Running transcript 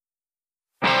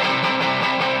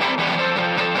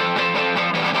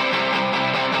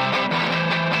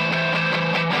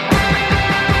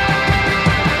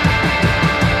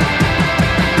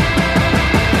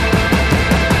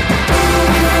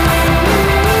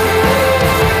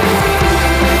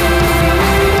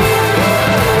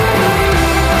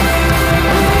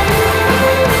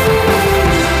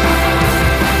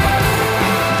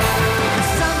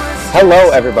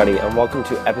Hello, everybody, and welcome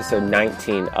to episode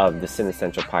 19 of the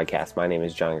Cinessential podcast. My name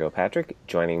is John Gilpatrick.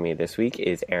 Joining me this week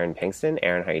is Aaron Pinkston.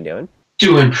 Aaron, how you doing?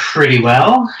 Doing pretty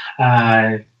well.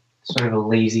 Sort of a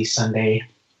lazy Sunday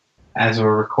as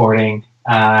we're recording.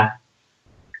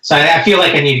 So I feel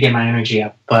like I need to get my energy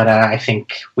up, but I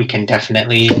think we can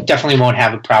definitely won't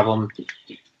have a problem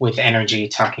with energy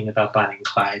talking about Bonnie and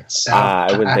Clyde. So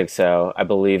I wouldn't think so. I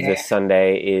believe this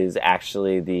Sunday is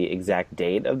actually the exact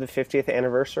date of the 50th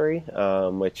anniversary,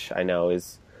 which I know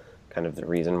is kind of the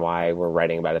reason why we're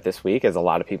writing about it this week, as a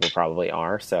lot of people probably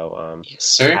are. So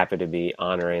yes, happy to be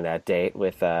honoring that date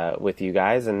with you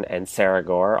guys, and Sarah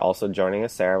Gorr also joining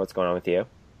us. Sarah, what's going on with you?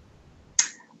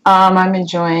 I'm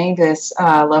enjoying this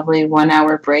lovely 1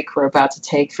 hour break we're about to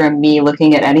take from me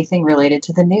looking at anything related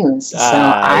to the news. So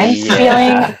I'm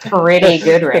feeling pretty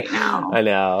good right now. I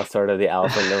know, sort of the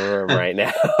elephant in the room right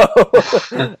now.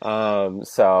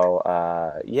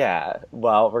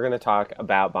 Well, we're going to talk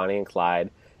about Bonnie and Clyde,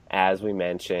 as we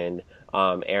mentioned.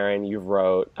 Aaron, you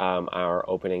wrote our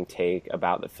opening take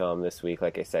about the film this week,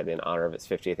 like I said, in honor of its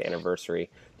 50th anniversary.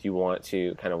 Do you want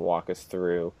to kind of walk us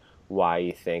through why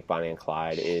you think Bonnie and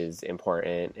Clyde is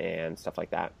important and stuff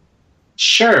like that?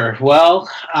 Sure. Well,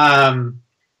 I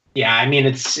mean,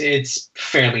 it's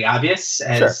fairly obvious,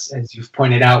 as you've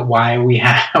pointed out, why we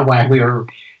were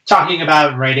talking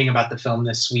about writing about the film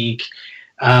this week.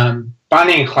 Bonnie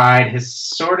and Clyde has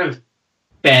sort of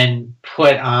been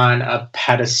put on a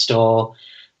pedestal,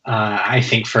 I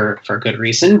think for good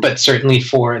reason, but certainly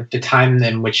for the time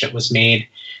in which it was made.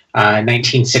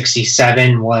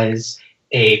 1967 was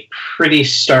a pretty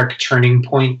stark turning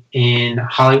point in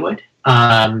Hollywood.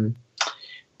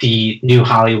 The new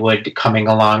Hollywood coming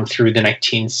along through the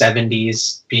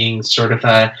 1970s being sort of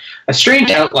a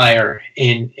strange outlier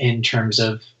in terms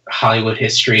of Hollywood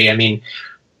history. I mean,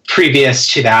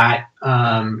 previous to that,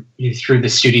 through the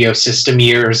studio system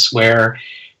years where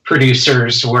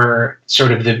producers were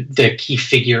sort of the key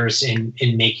figures in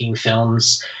making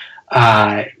films,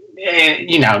 not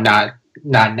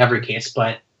in every case,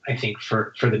 but I think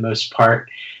for the most part.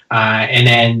 And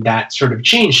then that sort of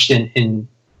changed in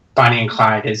Bonnie and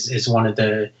Clyde is one of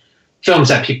the films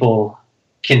that people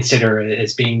consider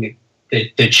as being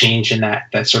the change in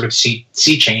that sort of sea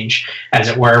change, as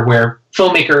it were, where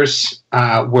filmmakers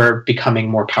were becoming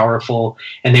more powerful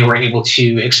and they were able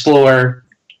to explore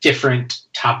different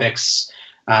topics.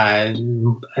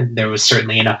 There was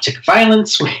certainly an uptick of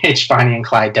violence, which Bonnie and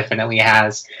Clyde definitely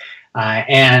has.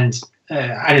 And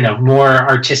more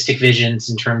artistic visions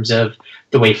in terms of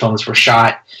the way films were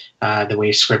shot, the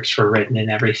way scripts were written and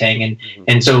everything.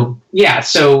 And so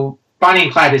Bonnie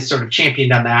and Clyde is sort of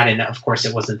championed on that. And of course,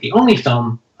 it wasn't the only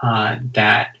film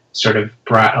that sort of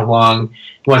brought along,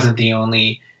 wasn't the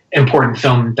only important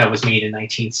film that was made in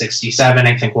 1967.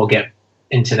 I think we'll get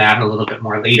into that a little bit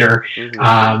more later.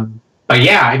 But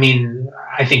yeah, I mean,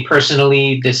 I think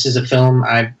personally, this is a film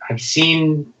I've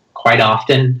seen quite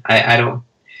often.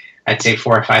 I'd say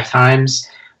 4 or 5 times.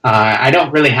 I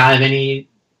don't really have any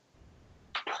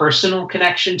personal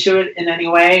connection to it in any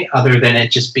way, other than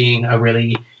it just being a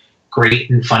really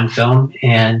great and fun film,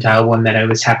 and one that I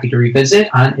was happy to revisit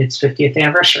on its 50th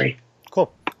anniversary.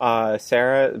 Cool.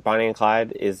 Sarah, Bonnie and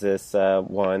Clyde, is this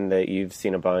one that you've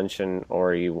seen a bunch,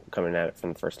 or are you coming at it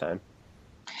from the first time?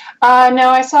 No,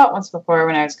 I saw it once before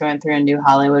when I was going through a new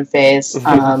Hollywood phase,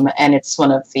 and it's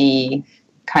one of the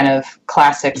kind of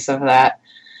classics of that.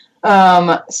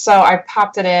 So I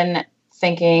popped it in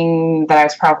thinking that I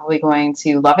was probably going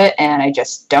to love it, and I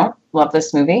just don't love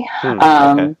this movie.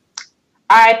 Okay.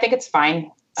 I think it's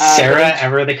fine. Sarah,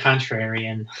 ever the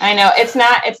contrarian. I know it's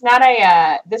not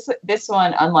a this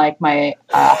one, unlike my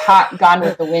hot Gone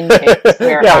with the Wind takes.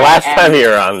 Where last time you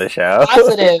were on the show.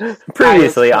 Positive.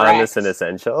 Previously on the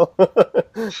Cinessential.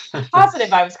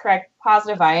 Positive, I was correct.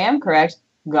 Positive, I am correct.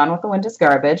 Gone with the Wind is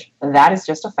garbage. That is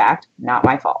just a fact, not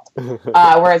my fault.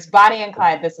 Whereas Bonnie and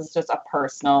Clyde, this is just a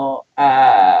personal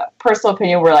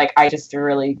opinion where I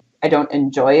don't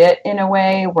enjoy it in a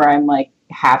way where I'm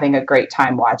having a great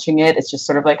time watching it. It's just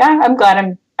sort of I'm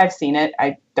glad I've seen it.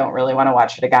 I don't really want to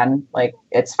watch it again.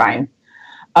 It's fine.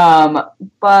 But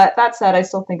that said, I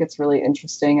still think it's really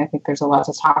interesting. I think there's a lot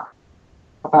to talk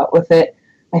about with it.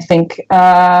 I think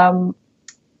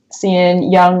seeing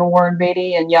young Warren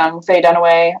Beatty and young Faye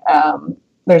Dunaway,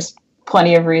 there's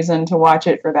plenty of reason to watch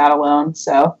it for that alone.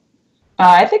 So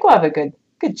I think we'll have a good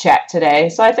chat today.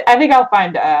 So I think I'll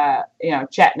find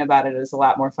chatting about it is a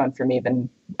lot more fun for me than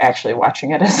actually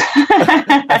watching it is.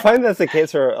 I find that's the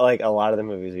case for a lot of the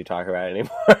movies we talk about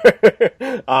anymore.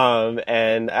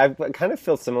 And I kind of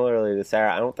feel similarly to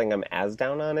Sarah. I don't think I'm as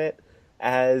down on it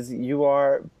as you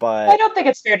are, but I don't think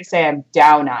it's fair to say I'm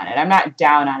down on it. I'm not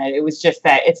down on it. It was just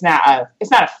that it's not a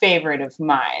favorite of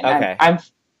mine. Okay.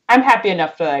 I'm happy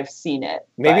enough that I've seen it.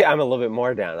 Maybe I'm a little bit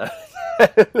more down on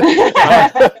it.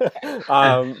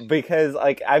 Because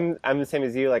like I'm the same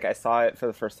as you. Like I saw it for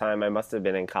the first time. I must have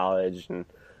been in college, and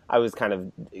I was kind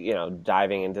of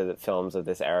diving into the films of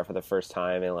this era for the first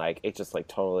time, and like it just like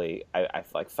totally I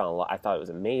like fell in love. I thought it was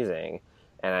amazing,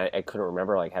 and I couldn't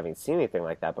remember like having seen anything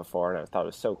like that before, and I thought it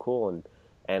was so cool,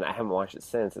 and I haven't watched it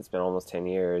since. It's been almost 10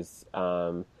 years.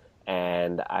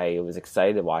 And I was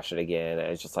excited to watch it again. And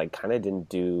it's just like kind of didn't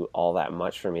do all that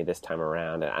much for me this time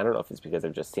around. And I don't know if it's because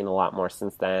I've just seen a lot more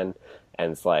since then,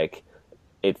 and it's like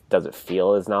it doesn't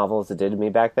feel as novel as it did to me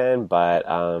back then. But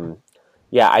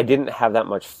yeah, I didn't have that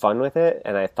much fun with it,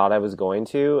 and I thought I was going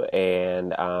to.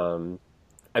 And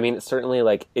I mean, certainly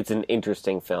like it's an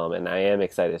interesting film, and I am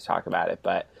excited to talk about it.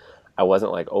 But I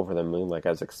wasn't like over the moon like I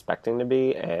was expecting to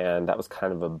be, and that was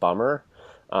kind of a bummer.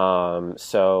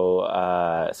 So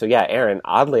yeah, Aaron,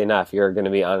 oddly enough, you're going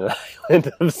to be on an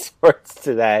island of sorts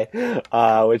today,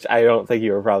 which I don't think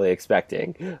you were probably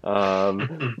expecting.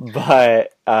 But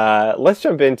let's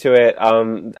jump into it.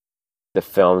 The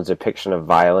film's depiction of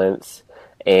violence,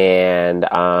 and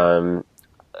I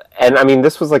mean,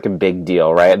 this was like a big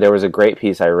deal, right? There was a great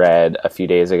piece I read a few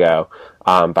days ago,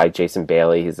 by Jason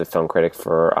Bailey. He's a film critic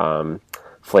for,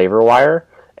 Flavor Wire,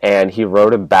 and he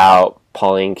wrote about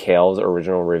Pauline Kael's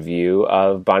original review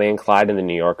of Bonnie and Clyde in the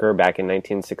New Yorker back in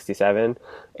 1967,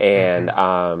 and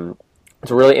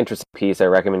it's a really interesting piece. I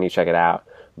recommend you check it out.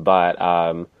 But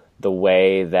the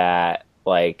way that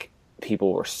like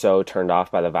people were so turned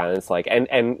off by the violence, like,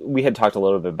 and we had talked a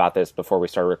little bit about this before we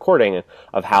started recording,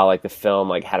 of how like the film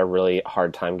like had a really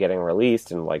hard time getting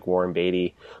released, and like Warren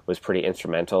Beatty was pretty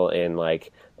instrumental in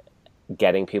like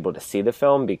getting people to see the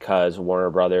film, because Warner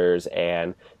Brothers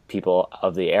and people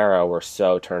of the era were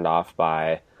so turned off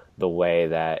by the way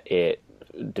that it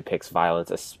depicts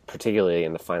violence, particularly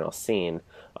in the final scene.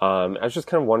 I was just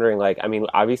kind of wondering, like, I mean,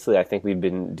 obviously I think we've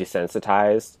been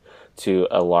desensitized to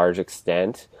a large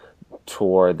extent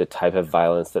toward the type of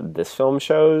violence that this film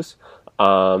shows.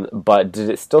 But did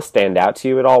it still stand out to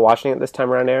you at all watching it this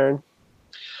time around, Aaron?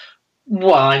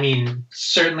 Well, I mean,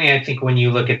 certainly I think when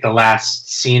you look at the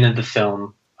last scene of the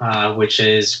film, which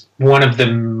is one of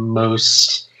the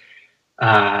most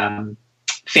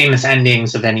famous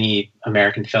endings of any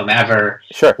American film ever,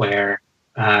 sure, where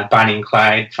Bonnie and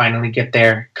Clyde finally get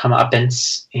their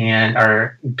comeuppance and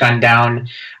are gunned down.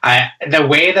 The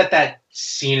way that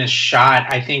scene is shot,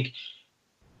 I think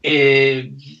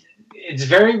it's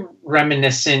very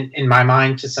reminiscent in my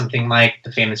mind to something like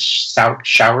the famous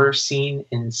shower scene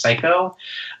in Psycho,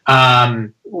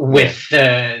 with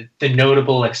the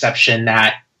notable exception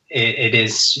that it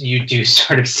is, you do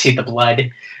sort of see the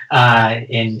blood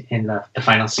in the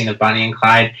final scene of Bonnie and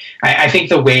Clyde. I think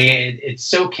the way it's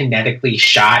so kinetically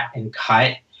shot and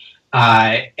cut,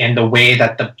 and the way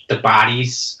that the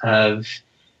bodies of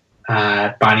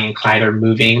Bonnie and Clyde are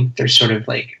moving, they're sort of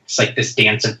like, it's like this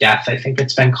dance of death, I think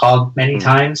it's been called many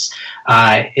times,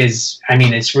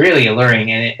 it's really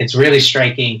alluring, and it's really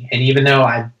striking. And even though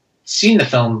I've seen the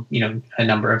film, a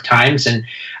number of times, and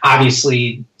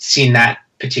obviously seen that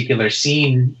particular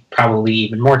scene probably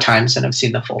even more times than I've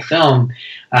seen the full film,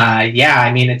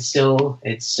 it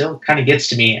still kind of gets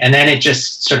to me. And then it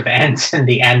just sort of ends, and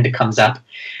the end comes up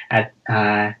at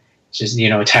just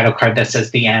a title card that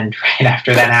says "The End" right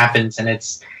after that happens, and it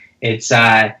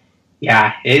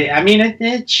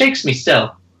shakes me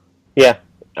still. Yeah,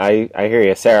 I hear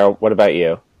you, Sarah. What about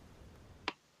you?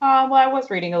 Well, I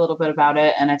was reading a little bit about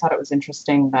it, and I thought it was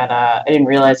interesting that I didn't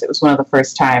realize it was one of the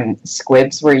first time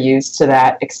squibs were used to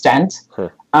that extent,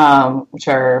 which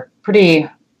are pretty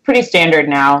standard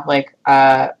now. Like,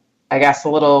 I guess a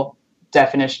little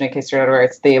definition in Kickstarter, where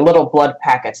it's the little blood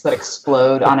packets that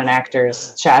explode on an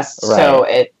actor's chest.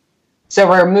 Right. So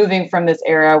we're moving from this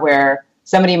era where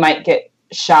somebody might get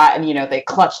shot and they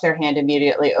clutch their hand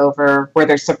immediately over where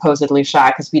they're supposedly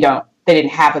shot, because they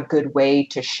didn't have a good way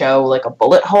to show like a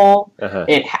bullet hole,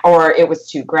 or it was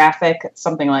too graphic,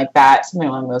 something like that, something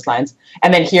along those lines.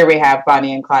 And then here we have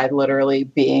Bonnie and Clyde literally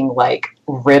being like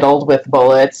riddled with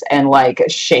bullets and like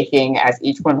shaking as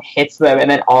each one hits them, and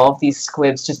then all of these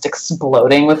squibs just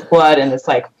exploding with blood and this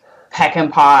like peck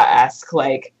and paw-esque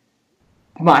like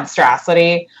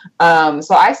monstrosity. So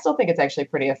I still think it's actually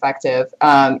pretty effective,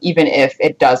 even if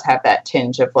it does have that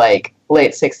tinge of like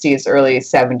late 60s, early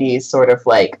 70s sort of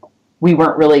like, we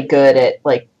weren't really good at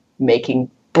like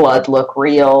making blood look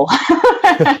real.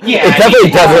 Yeah, it definitely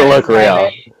doesn't look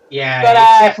real. Yeah, but,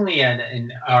 it's definitely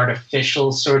an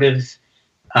artificial sort of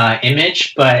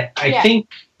image, but I think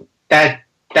that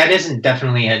isn't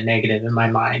definitely a negative in my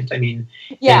mind. I mean,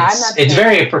 Yeah, it's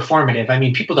very performative. I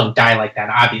mean, people don't die like that,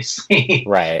 obviously.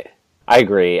 Right. I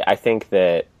agree. I think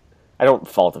that I don't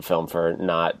fault the film for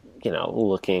not,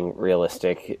 looking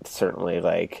realistic. It's certainly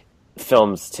like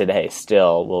films today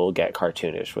still will get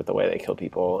cartoonish with the way they kill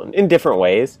people in different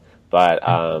ways. But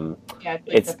yeah,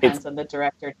 it depends on the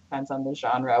director, depends on the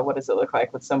genre. What does it look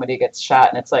like when somebody gets shot?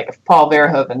 And it's like, if Paul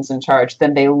Verhoeven's in charge,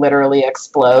 then they literally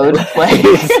explode. Like,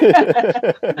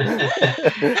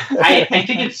 I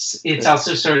think it's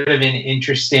also sort of an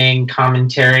interesting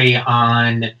commentary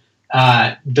on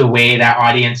the way that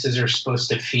audiences are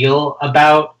supposed to feel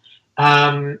about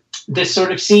this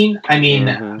sort of scene. I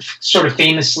mean, sort of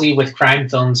famously with crime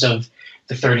films of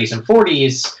the 30s and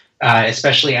 40s,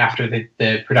 especially after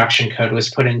the production code was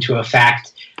put into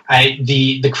effect,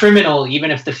 the criminal,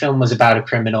 even if the film was about a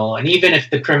criminal, and even if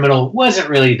the criminal wasn't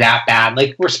really that bad,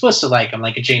 like we're supposed to like him,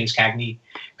 like a James Cagney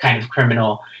kind of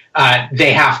criminal,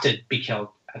 they have to be killed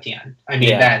at the end. I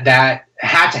mean, that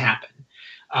had to happen.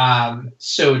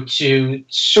 So to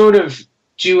sort of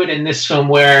do it in this film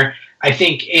where I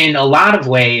think in a lot of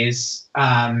ways,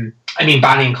 I mean,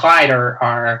 Bonnie and Clyde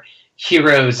are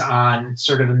heroes on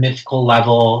sort of a mythical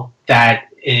level that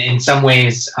in some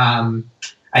ways,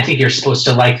 I think you're supposed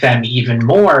to like them even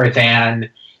more than,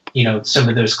 some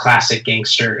of those classic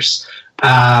gangsters.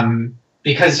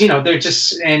 Because, they're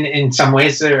just, in some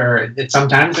ways,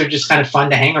 sometimes they're just kind of fun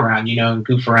to hang around, and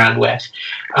goof around with.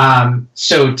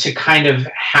 So to kind of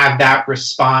have that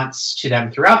response to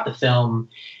them throughout the film,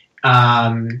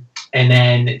 and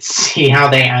then see how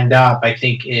they end up, I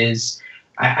think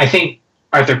I think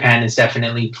Arthur Penn is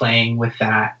definitely playing with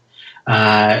that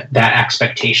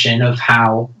expectation of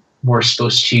how we're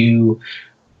supposed to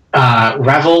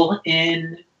revel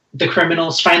in the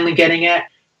criminals finally getting it,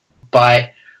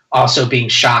 but also being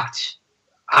shocked,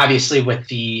 obviously, with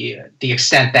the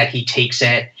extent that he takes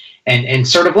it and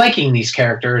sort of liking these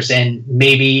characters. And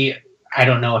maybe, I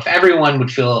don't know if everyone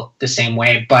would feel the same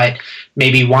way, but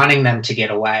maybe wanting them to get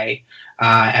away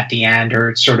at the end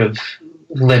or sort of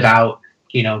live out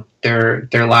their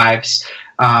lives,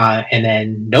 and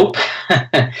then nope,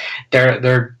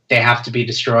 they have to be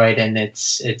destroyed, and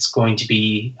it's going to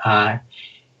be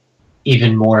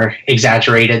even more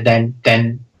exaggerated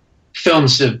than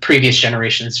films, the previous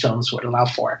generation's films would allow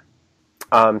for.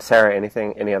 Sarah,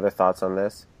 any other thoughts on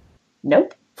this?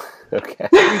 Nope. Okay.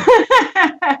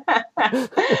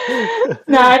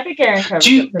 No, I think Aaron covered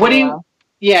it pretty well.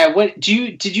 Yeah.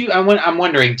 I'm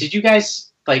wondering, did you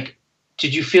guys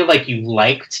did you feel like you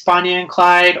liked Bonnie and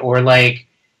Clyde, or like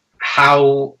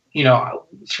how,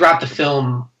 throughout the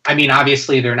film, I mean,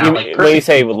 obviously they're not perfect. When you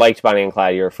say liked Bonnie and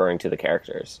Clyde, you're referring to the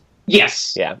characters.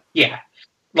 Yes. Yeah. Yeah.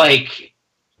 Like,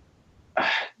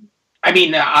 I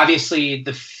mean, obviously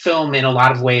the film in a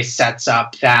lot of ways sets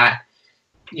up that,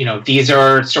 these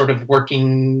are sort of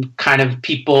working kind of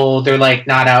people. They're like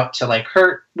not out to like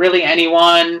hurt really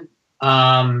anyone,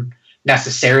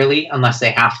 necessarily, unless they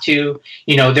have to.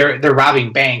 They're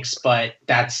robbing banks, but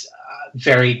that's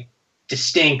very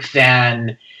distinct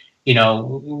than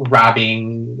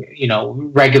robbing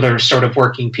regular sort of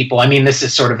working people. I mean, this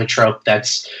is sort of a trope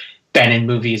that's been in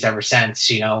movies ever since.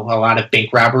 A lot of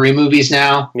bank robbery movies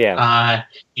now. Yeah.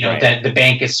 Right. That the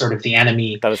bank is sort of the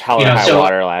enemy. That was Hell or High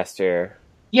Water last year.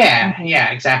 Yeah.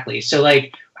 Yeah. Exactly. So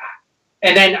like,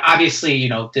 and then obviously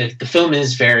the film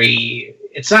is very.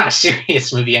 It's not a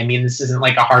serious movie. I mean, this isn't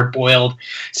like a hard-boiled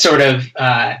sort of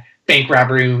bank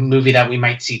robbery movie that we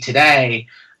might see today.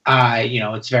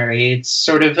 It's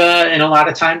sort of, and a lot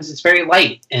of times it's very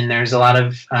light, and there's a lot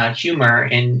of humor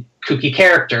and kooky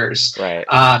characters. Right.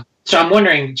 So I'm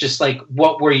wondering, just like,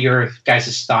 what were your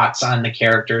guys' thoughts on the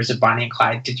characters of Bonnie and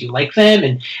Clyde? Did you like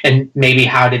them, and maybe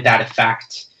how did that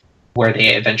affect where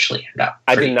they eventually end up?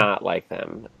 I did not like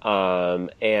them.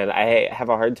 And I have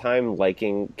a hard time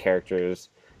liking characters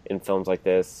in films like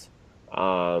this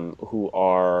who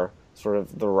are sort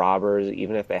of the robbers,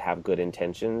 even if they have good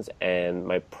intentions. And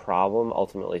my problem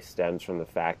ultimately stems from the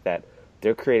fact that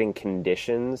they're creating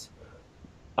conditions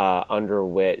under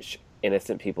which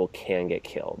innocent people can get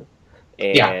killed.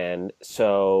 And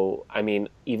so, I mean,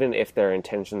 even if their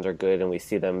intentions are good, and we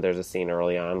see them, there's a scene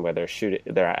early on where they're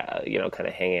kind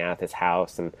of hanging out at this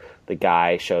house, and the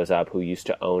guy shows up who used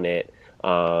to own it,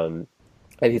 and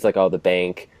he's like, "Oh, the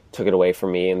bank took it away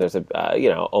from me," and there's a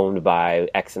owned by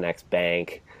X and X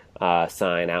bank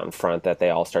sign out in front that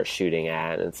they all start shooting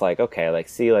at, and it's like, okay, like,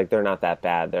 see, like, they're not that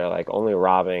bad. They're like only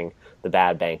robbing the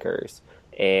bad bankers,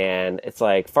 and it's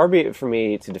like, far be it for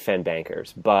me to defend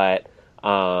bankers, but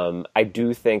I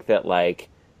do think that like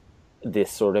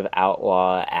this sort of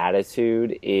outlaw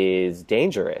attitude is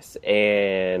dangerous,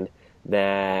 and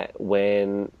that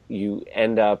when you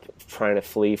end up trying to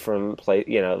flee from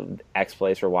X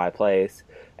place or Y place,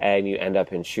 and you end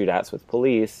up in shootouts with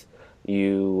police,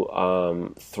 you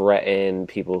threaten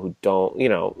people who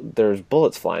don't, there's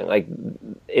bullets flying. Like,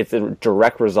 it's a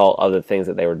direct result of the things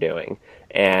that they were doing.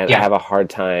 And I have a hard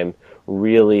time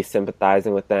really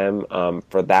sympathizing with them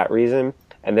for that reason.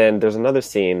 And then there's another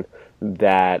scene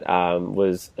that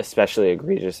was especially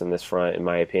egregious in this front, in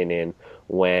my opinion,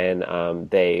 when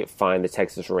they find the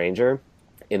Texas Ranger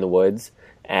in the woods,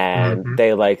 and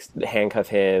they handcuff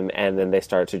him, and then they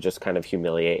start to just kind of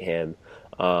humiliate him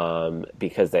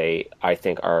because they, I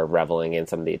think, are reveling in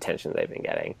some of the attention they've been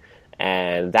getting.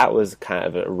 And that was kind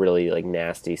of a really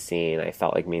nasty scene. I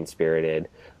felt mean-spirited.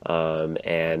 I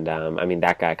mean,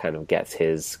 that guy kind of gets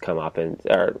his comeuppance,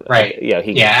 right?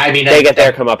 They get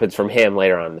their comeuppance from him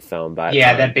later on in the film. But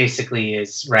that basically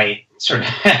is right. Sort of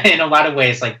in a lot of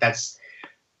ways, that's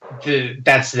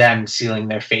them sealing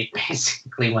their fate,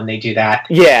 basically, when they do that.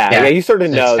 Yeah, you sort of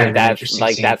know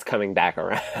that's coming back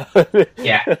around.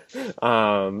 Yeah.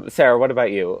 Sarah, what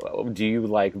about you? Do you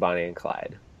like Bonnie and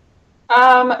Clyde?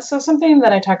 So something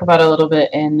that I talk about a little bit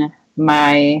in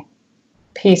my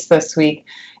piece this week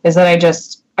is that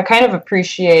I kind of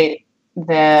appreciate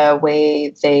the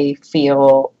way they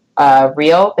feel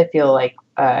real. They feel like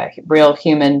real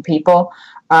human people.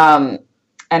 And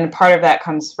part of that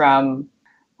comes from,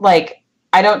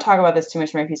 I don't talk about this too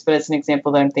much in my piece, but it's an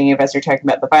example that I'm thinking of as you're talking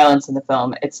about the violence in the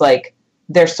film. It's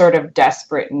their sort of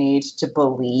desperate need to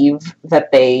believe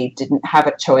that they didn't have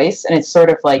a choice. And it's sort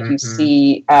of you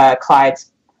see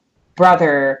Clyde's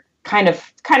brother kind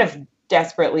of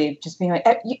desperately just being like,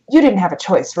 you didn't have a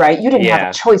choice, right? You didn't have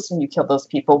a choice when you killed those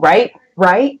people, right?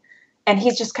 And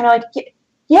he's just kind of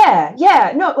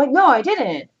no, I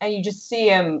didn't. And you just see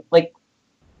him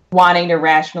wanting to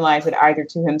rationalize it either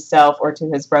to himself or to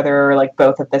his brother, or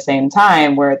both at the same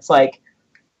time, where it's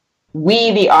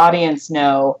we, the audience,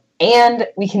 know, and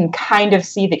we can kind of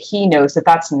see that he knows that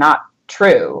that's not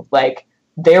true.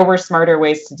 There were smarter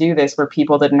ways to do this where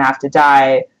people didn't have to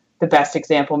die. The best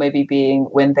example maybe being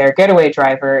when their getaway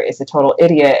driver is a total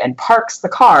idiot and parks the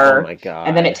car. Oh my God.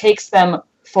 And then it takes them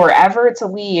forever to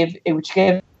leave, which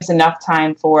gives enough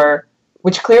time for,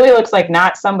 which clearly looks like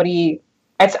not somebody,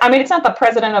 it's not the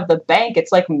president of the bank.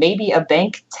 It's maybe a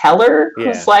bank teller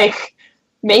who's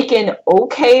making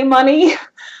okay money.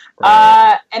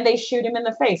 Right. And they shoot him in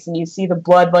the face, and you see the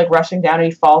blood rushing down, and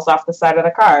he falls off the side of the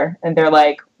car. And they're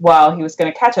well, he was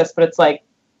going to catch us, but it's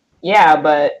yeah,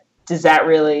 but does that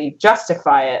really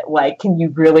justify it? Can you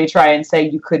really try and say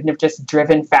you couldn't have just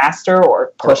driven faster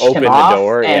or pushed him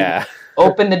off and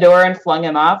opened the door and flung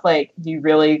him off? Do you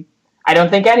really? I don't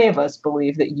think any of us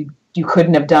believe that you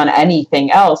couldn't have done anything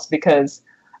else, because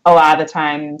a lot of the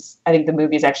times I think the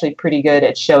movie is actually pretty good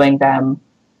at showing them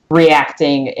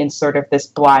reacting in sort of this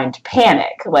blind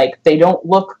panic. They don't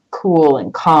look cool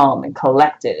and calm and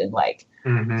collected and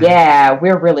yeah,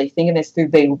 we're really thinking this through.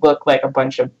 They look like a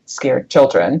bunch of scared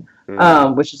children,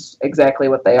 which is exactly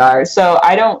what they are. So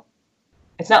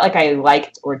it's not like I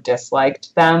liked or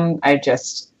disliked them. I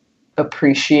just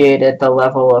appreciated the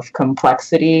level of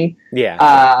complexity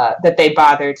that they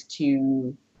bothered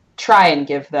to try and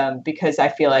give them, because I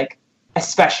feel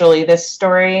especially this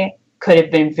story could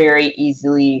have been very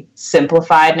easily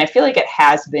simplified. And I feel it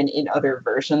has been in other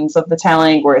versions of the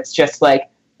telling, where it's just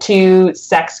two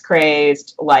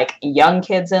sex-crazed, young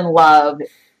kids in love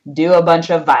do a bunch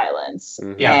of violence.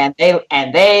 And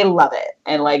they love it.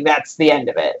 And that's the end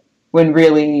of it. When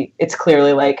really it's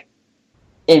clearly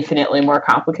infinitely more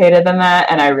complicated than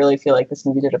that. And I really feel this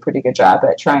movie did a pretty good job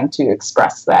at trying to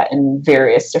express that in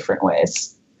various different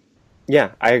ways.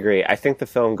 Yeah, I agree. I think the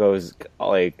film goes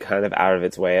kind of out of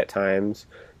its way at times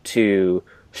to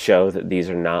show that these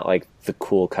are not the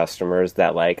cool customers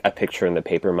that a picture in the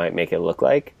paper might make it look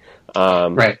like.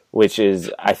 Right. Which is,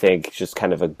 I think, just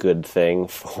kind of a good thing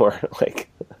for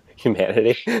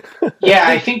humanity. Yeah,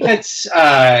 I think that's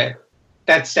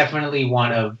definitely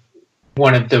one of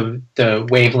the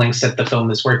wavelengths that the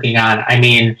film is working on. I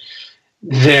mean,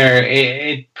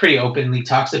 it pretty openly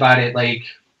talks about it.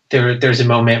 There's a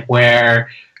moment where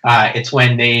it's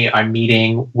when they are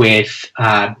meeting with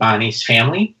Bonnie's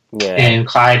family, and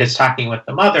Clyde is talking with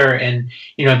the mother, and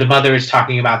the mother is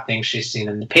talking about things she's seen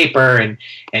in the paper,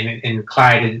 and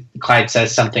Clyde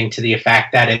says something to the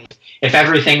effect that if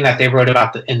everything that they wrote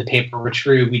about in the paper were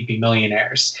true, we'd be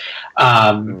millionaires.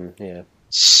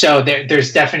 So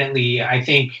there's definitely, I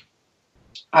think,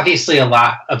 obviously a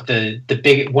lot of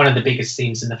one of the biggest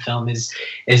themes in the film is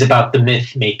about the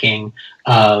myth making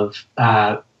of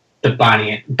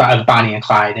Bonnie and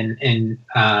Clyde, and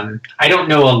I don't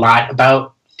know a lot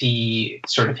about the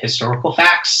sort of historical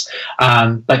facts,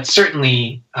 but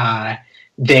certainly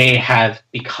they have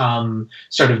become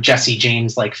sort of Jesse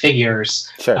James-like figures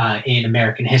in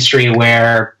American history,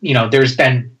 where, you know, there's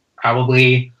been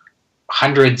probably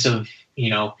hundreds of, you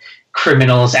know,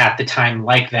 criminals at the time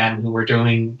like them who were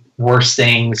doing worse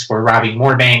things, were robbing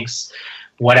more banks,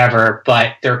 whatever,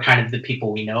 but they're kind of the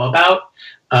people we know about.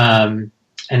 And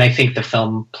I think the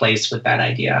film plays with that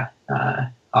idea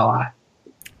a lot.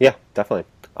 Yeah, definitely.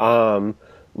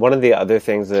 One of the other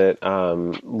things that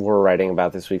we're writing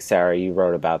about this week, Sarah, you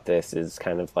wrote about this, is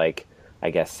kind of like, I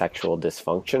guess, sexual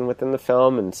dysfunction within the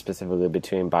film, and specifically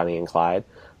between Bonnie and Clyde.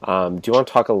 Do you want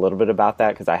to talk a little bit about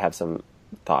that? Because I have some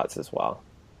thoughts as well.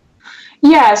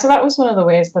 Yeah, so that was one of the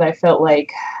ways that I felt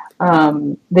like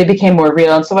they became more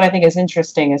real. And so what I think is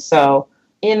interesting is, so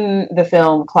in the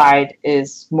film, Clyde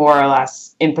is more or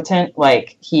less impotent.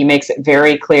 Like, he makes it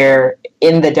very clear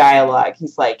in the dialogue.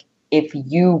 He's like, if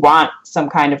you want some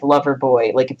kind of lover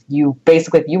boy, like, if you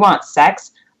want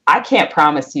sex, I can't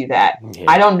promise you that. Yeah.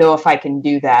 I don't know if I can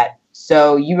do that.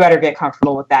 So you better get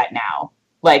comfortable with that now.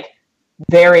 Like,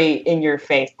 very in your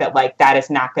face that, like, that is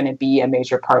not going to be a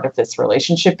major part of this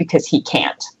relationship, because he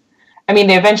can't. I mean,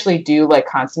 they eventually do, like,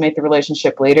 consummate the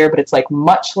relationship later, but it's, like,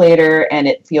 much later, and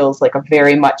it feels like a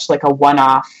very much like a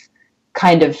one-off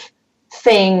kind of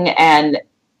thing, and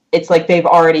it's like they've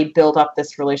already built up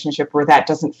this relationship where that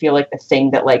doesn't feel like the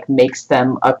thing that, like, makes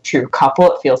them a true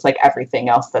couple. It feels like everything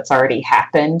else that's already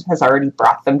happened has already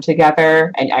brought them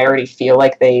together, and I already feel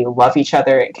like they love each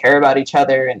other and care about each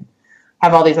other and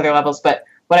have all these other levels. But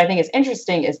what I think is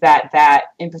interesting is that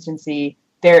impotency,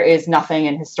 there is nothing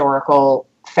in historical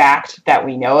fact that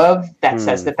we know of that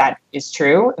says that is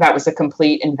true. That was a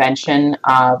complete invention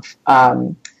of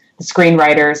the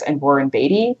screenwriters and Warren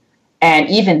Beatty. And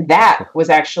even that was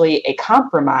actually a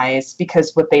compromise,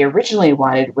 because what they originally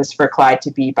wanted was for Clyde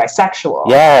to be bisexual.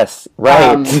 Yes,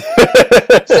 right.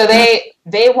 So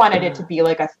they wanted it to be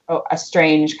like a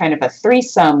strange kind of a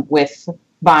threesome with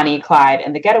Bonnie, Clyde,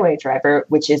 and the getaway driver,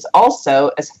 which is also,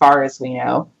 as far as we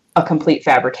know, a complete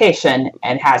fabrication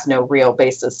and has no real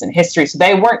basis in history. So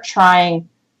they weren't trying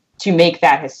to make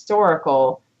that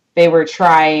historical. They were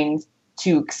trying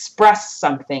to express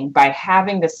something by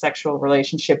having this sexual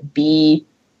relationship be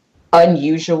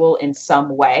unusual in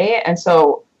some way. And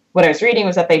so what I was reading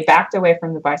was that they backed away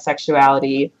from the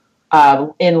bisexuality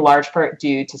in large part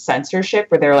due to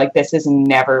censorship, where they're like, this is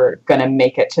never going to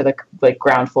make it to the, like,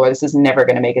 ground floor. This is never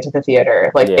going to make it to the theater.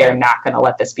 Like, they're not going to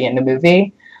let this be in the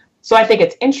movie. So I think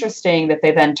it's interesting that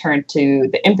they then turned to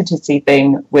the impotency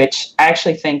thing, which I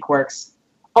actually think works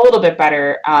a little bit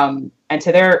better. And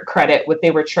to their credit, what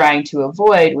they were trying to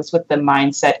avoid was, with the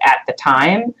mindset at the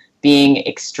time being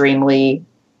extremely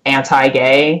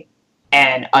anti-gay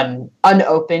and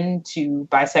unopen to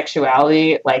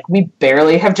bisexuality. Like, we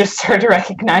barely have just started to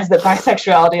recognize that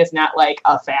bisexuality is not, like,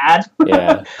 a fad.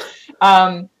 Yeah.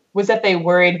 Was that they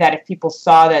worried that if people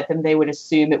saw that, then they would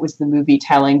assume it was the movie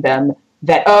telling them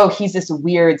that, oh, he's this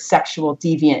weird sexual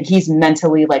deviant. He's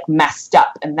mentally, like, messed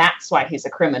up, and that's why he's a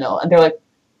criminal. And they're like,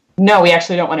 no, we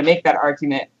actually don't want to make that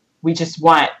argument. We just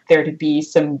want there to be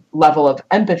some level of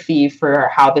empathy for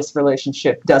how this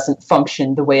relationship doesn't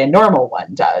function the way a normal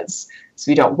one does.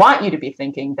 So we don't want you to be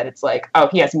thinking that it's like, oh,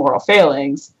 he has moral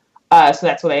failings. So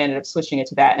that's what I ended up switching it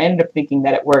to that. And I ended up thinking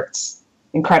that it works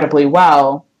incredibly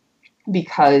well,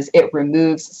 because it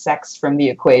removes sex from the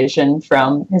equation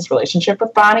from his relationship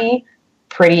with Bonnie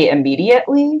pretty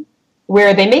immediately,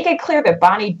 where they make it clear that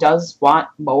Bonnie does want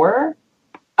more.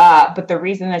 But the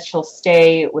reason that she'll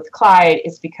stay with Clyde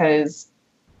is because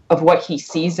of what he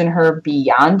sees in her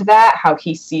beyond that, how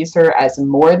he sees her as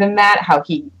more than that,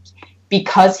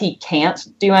 because he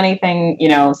can't do anything, you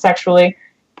know, sexually,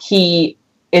 he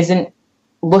isn't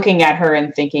looking at her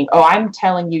and thinking, oh, I'm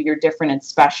telling you you're different and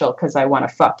special because I want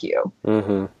to fuck you.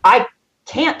 Mm-hmm. I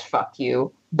can't fuck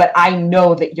you, but I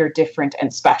know that you're different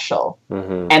and special.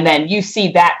 Mm-hmm. And then you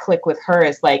see that click with her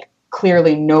as, like,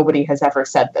 clearly nobody has ever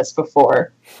said this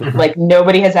before. Like,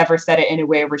 nobody has ever said it in a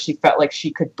way where she felt like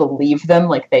she could believe them,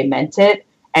 like they meant it.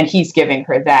 And he's giving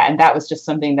her that. And that was just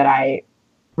something that I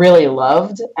really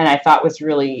loved and I thought was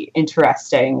really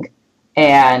interesting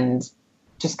and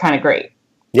just kind of great.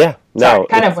 Yeah, no. Sorry,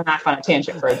 kind of went off on a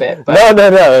tangent for a bit. But. No,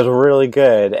 it was really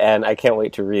good, and I can't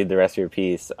wait to read the rest of your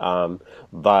piece. Yeah,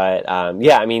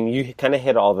 I mean, you kind of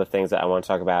hit all the things that I want to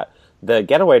talk about. The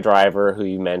getaway driver who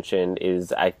you mentioned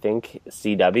is, I think,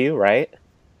 CW, right?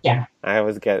 Yeah. I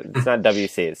always get, it's not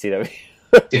WC, it's CW.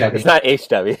 CW. It's not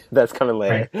HW, that's coming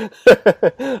later.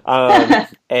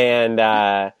 Right.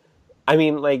 I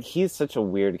mean, like, he's such a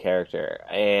weird character,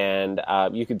 and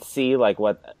you could see, like,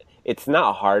 what... it's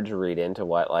not hard to read into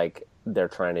what like they're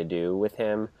trying to do with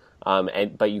him,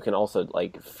 but you can also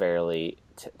like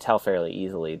tell fairly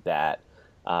easily that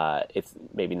it's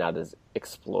maybe not as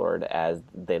explored as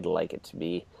they'd like it to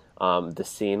be. The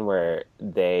scene where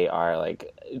they are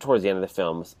like towards the end of the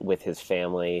film with his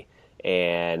family,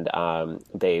 and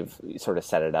they've sort of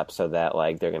set it up so that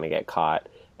like they're going to get caught,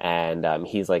 and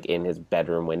he's like in his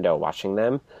bedroom window watching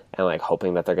them and like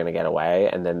hoping that they're going to get away,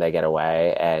 and then they get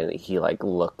away and he like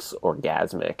looks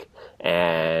orgasmic,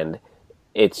 and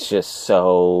it's just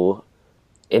so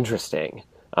interesting.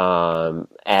 And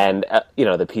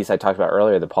the piece I talked about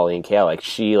earlier, the Pauline Kael, like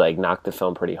she like knocked the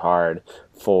film pretty hard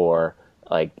for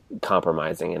like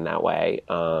compromising in that way.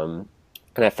 And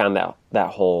I found that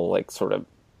whole like sort of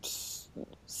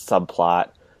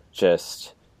subplot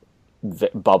just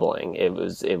bubbling. It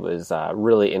was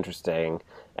really interesting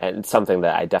and something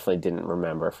that I definitely didn't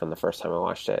remember from the first time I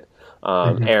watched it.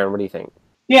 Aaron, what do you think?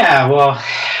 Yeah, well,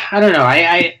 I don't know.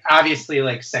 I obviously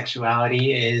like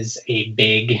sexuality is a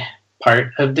big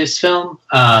part of this film.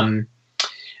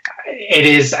 It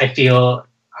is, I feel,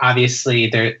 obviously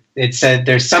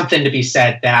there's something to be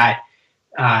said that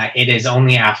it is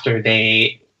only after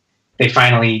they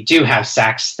finally do have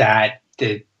sex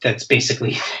that's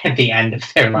basically at the end of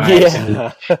their lives.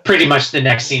 Yeah. And pretty much the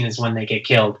next scene is when they get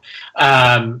killed.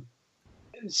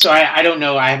 So I don't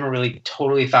know. I haven't really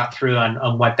totally thought through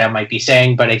on what that might be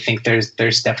saying, but I think there's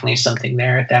definitely something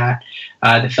there that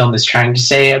the film is trying to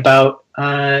say about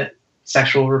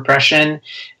sexual repression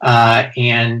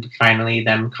and finally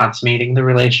them consummating the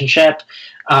relationship.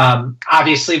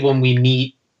 Obviously, when we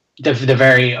meet the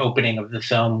very opening of the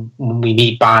film, when we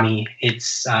meet Bonnie,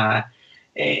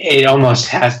 it almost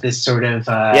has this sort of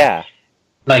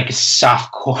like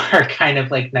softcore kind of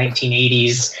like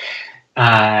 1980s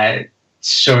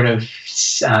sort of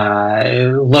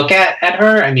look at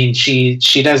her. I mean, she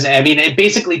does. I mean, it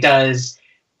basically does.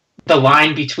 The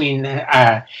line between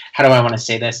how do I want to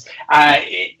say this?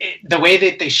 The way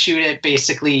that they shoot it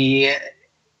basically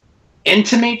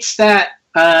intimates that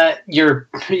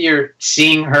you're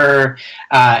seeing her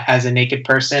as a naked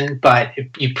person, but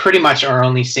you pretty much are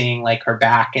only seeing like her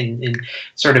back and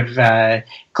sort of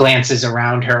glances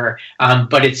around her.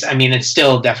 But it's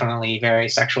still definitely very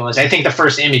sexualized. I think the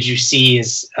first image you see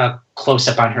is a close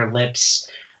up on her lips,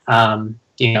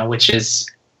 which is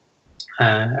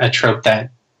a trope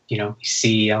that you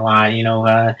see a lot.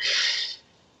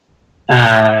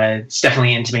 It's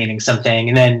definitely intimating something.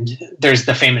 And then there's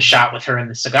the famous shot with her in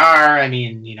the cigar. I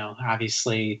mean,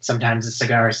 obviously sometimes a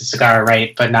cigar is a cigar,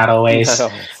 right? But not always. So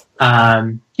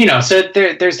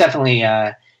there's definitely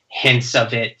hints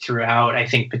of it throughout, I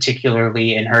think,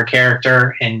 particularly in her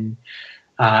character and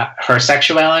her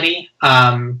sexuality.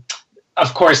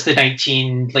 Of course, the late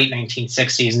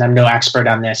 1960s, and I'm no expert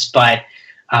on this, but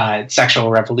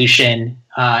sexual revolution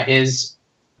is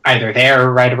either there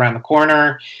or right around the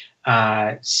corner.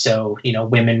 So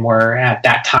women were at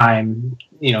that time,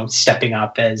 stepping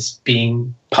up as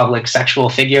being public sexual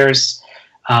figures.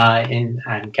 And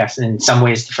I'm guessing in some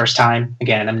ways the first time.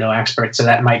 Again, I'm no expert, so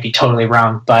that might be totally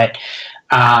wrong. But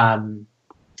I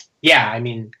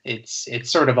mean, it's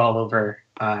sort of all over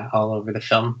the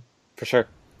film. For sure.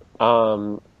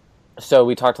 So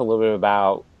we talked a little bit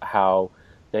about how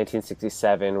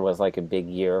 1967 was like a big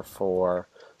year for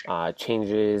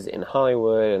changes in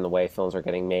Hollywood and the way films are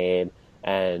getting made,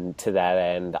 and to that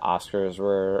end, the Oscars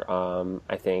were,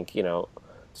 I think,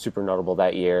 super notable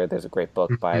that year. There's a great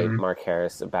book by Mark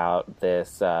Harris about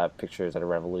this, Pictures at a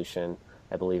Revolution,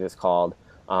 I believe it's called.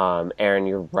 Aaron,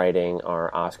 you're writing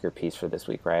our Oscar piece for this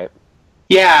week, right?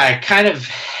 Yeah, I kind of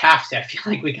have to. I feel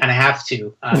like we kind of have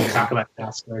to talk about the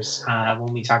Oscars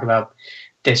when we talk about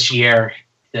this year,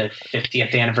 the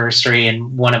 50th anniversary,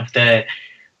 and one of the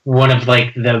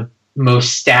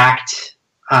most stacked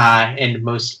and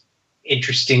most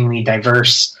interestingly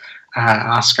diverse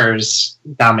Oscars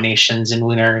nominations and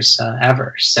winners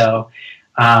ever. So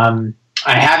I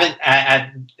haven't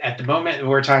at the moment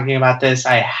we're talking about this,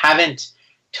 I haven't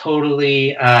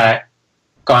totally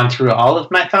gone through all of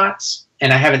my thoughts,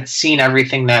 and I haven't seen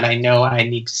everything that I know I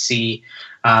need to see.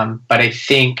 But I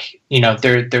think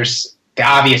there's the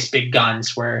obvious big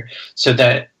guns so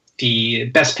the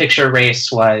Best Picture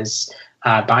race was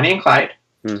Bonnie and Clyde,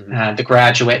 The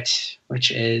Graduate,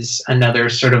 which is another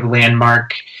sort of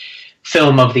landmark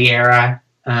film of the era.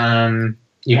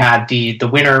 You had the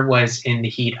winner was In the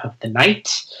Heat of the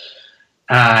Night.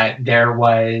 There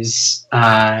was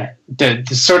the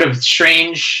sort of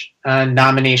strange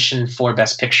nomination for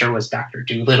Best Picture was Dr.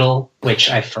 Dolittle, which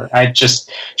I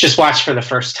just watched for the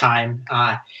first time,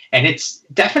 and it's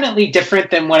definitely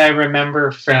different than what I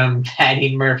remember from the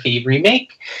Eddie Murphy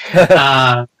remake.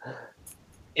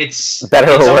 It's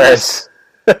better or worse.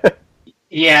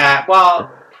 Yeah,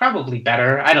 well, probably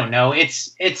better. I don't know.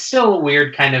 It's still a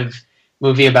weird kind of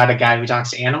movie about a guy who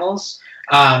talks to animals,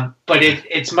 but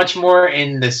it's much more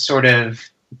in the sort of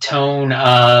tone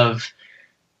of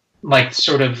like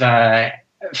sort of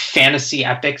fantasy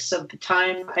epics of the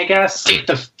time, I guess.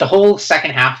 The whole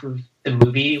second half of the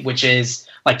movie, which is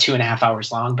like 2.5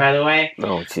 hours long, by the way,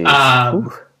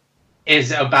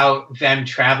 is about them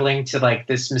traveling to like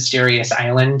this mysterious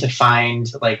island to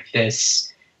find like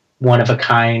this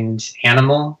one-of-a-kind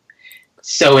animal.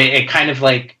 So it kind of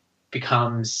like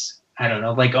becomes, I don't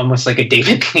know, like almost like a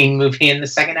David Lean movie in the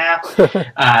second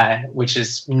half, which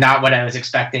is not what I was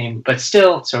expecting, but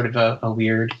still sort of a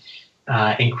weird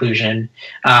inclusion.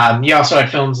 You also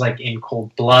had films like In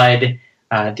Cold Blood,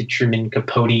 the Truman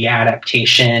Capote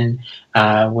adaptation,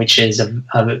 which is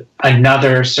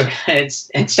another sort of,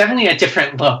 it's definitely a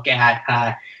different look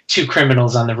at two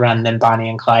criminals on the run than Bonnie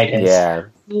and Clyde is. Yeah.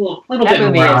 A little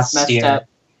bit more austere.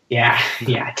 Yeah.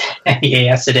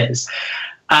 Yes, it is.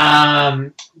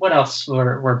 What else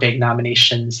were big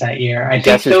nominations that year? I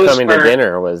think those Coming to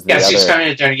Dinner was the Guess other. Who's Coming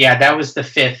to Dinner. Yeah, that was the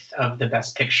fifth of the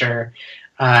Best Picture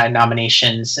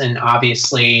nominations, and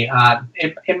obviously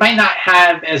it might not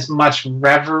have as much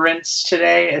reverence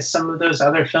today as some of those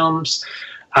other films,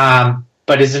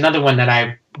 but is another one that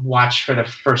I watched for the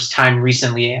first time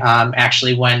recently,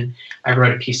 actually when I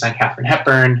wrote a piece on Katharine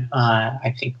Hepburn,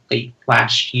 I think late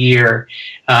last year,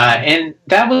 and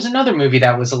that was another movie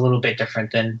that was a little bit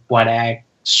different than what I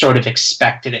sort of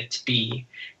expected it to be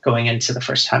going into the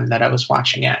first time that I was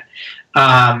watching it.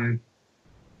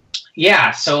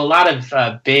 Yeah, so a lot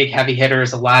of big heavy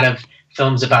hitters, a lot of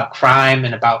films about crime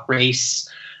and about race,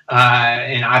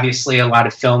 and obviously a lot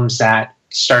of films that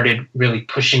started really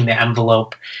pushing the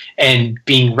envelope and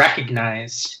being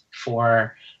recognized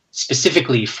for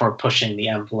specifically for pushing the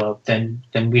envelope than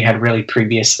we had really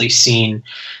previously seen.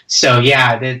 So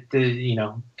yeah,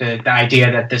 the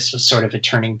idea that this was sort of a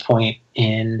turning point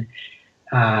in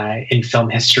film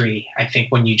history, I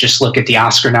think when you just look at the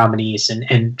Oscar nominees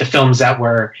and the films that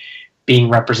were being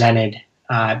represented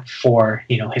for,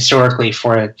 historically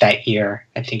for that year,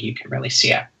 I think you can really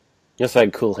see it. Just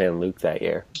like Cool Hand Luke that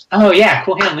year. Oh yeah,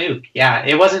 Cool Hand Luke. Yeah,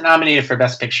 it wasn't nominated for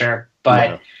Best Picture, but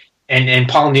No. and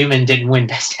Paul Newman didn't win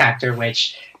Best Actor,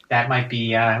 which that might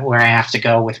be where I have to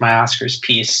go with my Oscars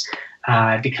piece,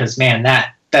 because man,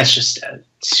 that's just a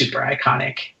super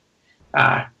iconic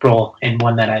role and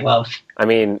one that I love. I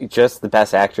mean, just the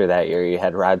Best Actor that year, you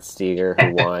had Rod Steiger,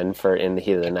 who won for In the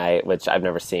Heat of the Night, which I've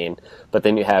never seen. But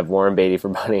then you have Warren Beatty for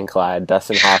Bonnie and Clyde,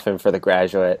 Dustin Hoffman for The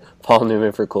Graduate, Paul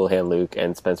Newman for Cool Hand Luke,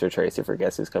 and Spencer Tracy for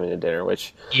Guess Who's Coming to Dinner,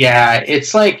 which... Yeah,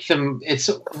 it's like it's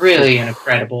really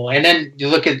incredible. And then you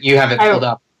have it pulled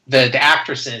up, the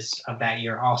actresses of that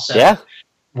year also. Yeah.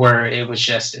 Where it was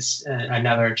just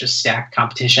another just stacked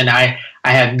competition. I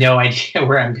have no idea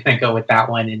where I'm going to go with that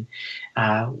one and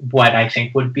what I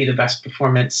think would be the best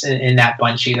performance in that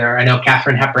bunch either. I know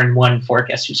Katharine Hepburn won for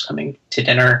Guess Who's Coming to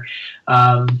Dinner,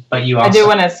 but you also... I do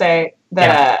want to say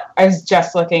that I was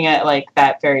just looking at like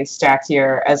that very stacked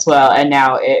year as well, and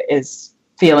now it is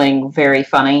feeling very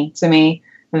funny to me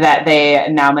that they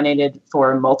nominated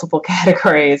for multiple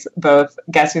categories, both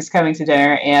Guess Who's Coming to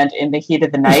Dinner and In the Heat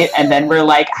of the Night. And then we're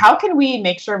like, how can we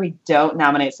make sure we don't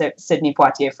nominate Sidney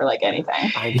Poitier for like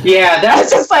anything? Yeah,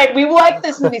 that's just like, we like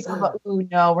this movie. So, but, ooh,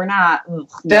 no, we're not.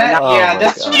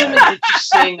 That's sort of an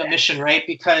interesting omission, right?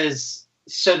 Because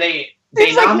so they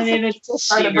nominated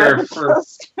Seeger for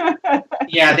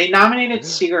they nominated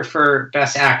Seeger for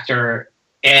Best Actor,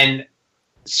 and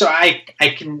so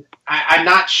I'm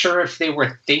not sure if they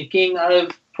were thinking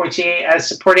of Poitier as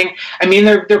supporting. I mean,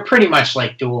 they're pretty much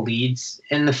like dual leads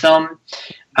in the film.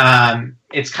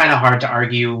 It's kind of hard to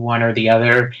argue one or the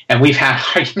other, and we've had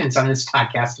arguments on this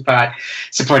podcast about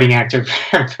supporting actor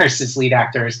versus lead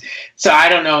actors. So I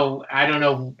don't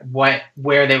know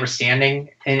where they were standing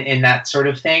in that sort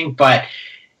of thing, but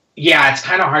yeah, it's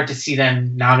kind of hard to see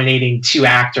them nominating two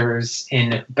actors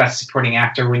in Best Supporting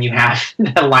Actor when you have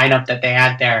the lineup that they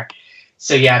had there.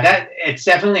 So yeah, it's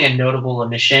definitely a notable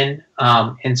omission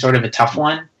and sort of a tough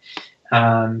one.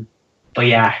 But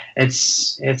yeah,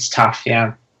 it's tough.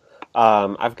 Yeah.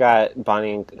 I've got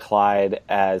Bonnie and Clyde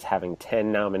as having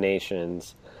 10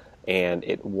 nominations, and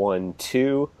it won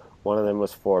 2. One of them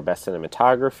was for Best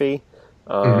Cinematography,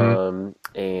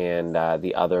 and and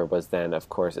the other was then, of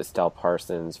course, Estelle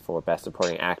Parsons for Best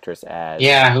Supporting Actress as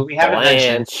who we haven't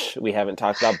mentioned. Blanche. We haven't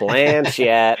talked about Blanche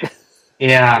yet.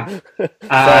 Yeah. So,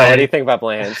 what do you think about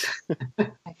Blanche?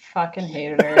 I fucking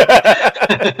hated her.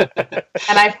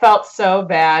 And I felt so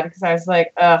bad because I was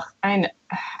like, ugh, I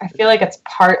feel like it's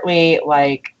partly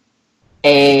like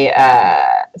a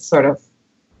sort of,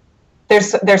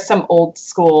 there's some old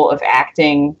school of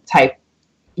acting type,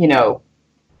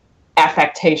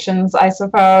 affectations, I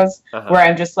suppose, where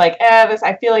I'm just like,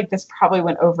 I feel like this probably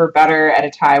went over better at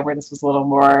a time where this was a little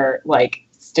more like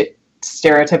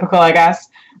stereotypical, I guess.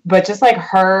 But just like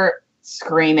her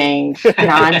screaming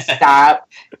nonstop,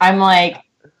 I'm like,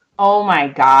 oh my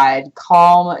God,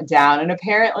 calm down. And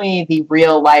apparently the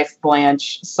real life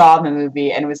Blanche saw the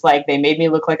movie and was like, they made me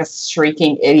look like a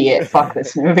shrieking idiot. Fuck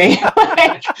this movie.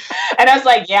 And I was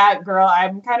like, yeah, girl,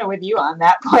 I'm kind of with you on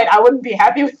that point. I wouldn't be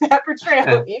happy with that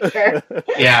portrayal either.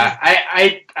 Yeah,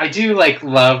 I do like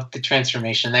love the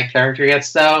transformation that character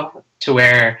gets, though, to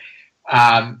where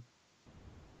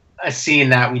a scene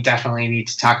that we definitely need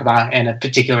to talk about, and a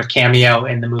particular cameo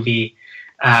in the movie,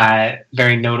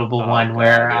 very notable one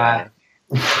where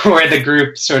the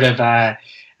group sort of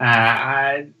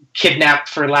kidnapped,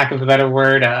 for lack of a better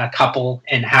word, a couple,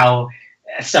 and how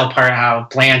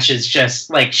Blanche is just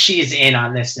like, she's in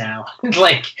on this now.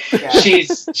 Like she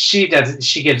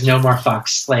gives no more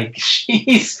fucks. Like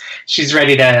she's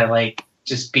ready to like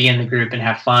just be in the group and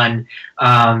have fun.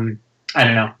 I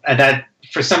don't know, that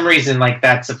for some reason, like,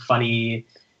 that's a funny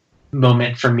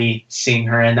moment for me, seeing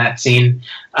her in that scene.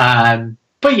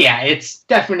 But yeah, it's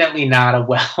definitely not a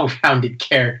well-rounded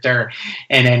character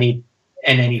in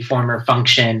any form or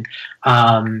function.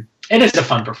 It is a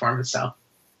fun performance, though.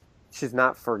 She's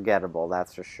not forgettable,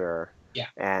 that's for sure. Yeah.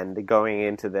 And going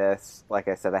into this, like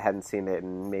I said, I hadn't seen it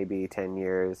in maybe 10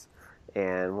 years.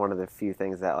 And one of the few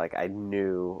things that like I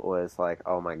knew was like,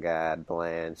 oh my God,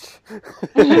 Blanche.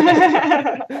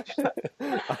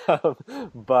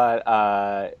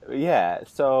 Yeah.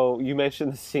 So you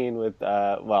mentioned the scene with,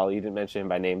 you didn't mention him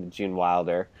by name, Gene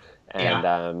Wilder,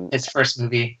 and his first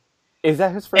movie. Is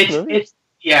that his first movie?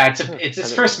 It's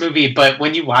his first movie, but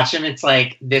when you watch him, it's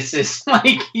like, this is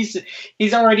like, he's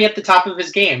already at the top of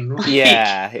his game. Like,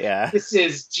 yeah. This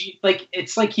is like,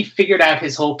 it's like he figured out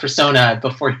his whole persona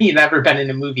before he'd ever been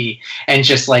in a movie and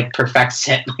just like perfects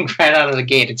it like right out of the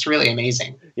gate. It's really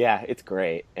amazing. Yeah, it's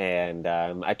great. And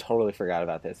I totally forgot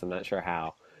about this. I'm not sure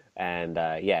how. And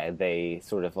they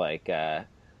sort of like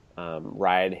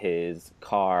ride his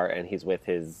car, and he's with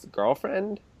his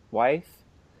wife.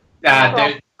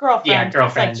 Girlfriend. Yeah,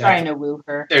 girlfriend. Like trying to woo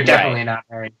her. They're definitely not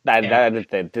married. I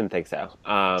didn't think so.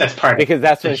 That's part because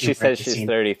that's when she says she's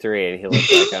 33 and he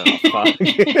looks like, oh fuck.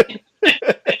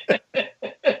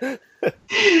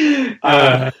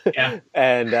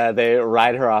 And they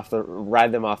ride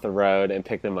them off the road and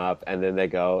pick them up, and then they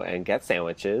go and get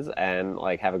sandwiches and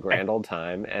like have a grand old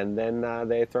time, and then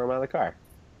they throw them out of the car.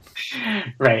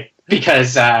 Right,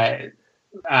 because they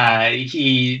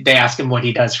ask him what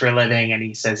he does for a living, and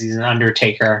he says he's an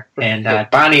undertaker. And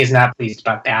Bonnie is not pleased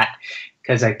about that,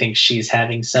 because I think she's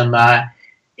having some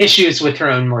issues with her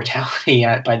own mortality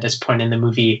by this point in the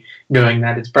movie, knowing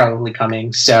that it's probably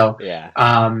coming. So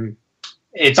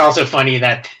it's also funny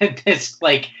that this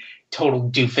like total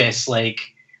doofus, like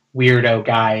weirdo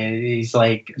guy, he's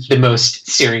like the most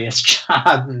serious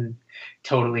job, and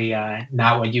totally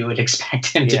not what you would expect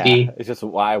him to be. It's just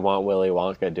why I want Willy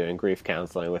Wonka doing grief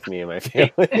counseling with me and my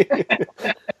family.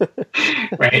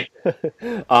 Right.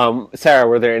 Sarah,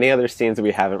 were there any other scenes that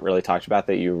we haven't really talked about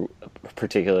that you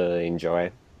particularly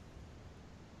enjoy?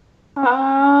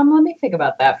 Let me think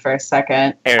about that for a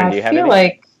second. Aaron, do you have any? I feel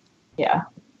like, yeah.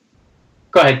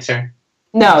 Go ahead, sir.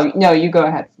 No, you go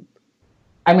ahead.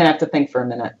 I'm going to have to think for a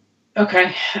minute.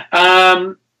 Okay.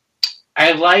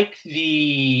 I like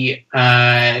the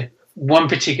one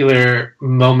particular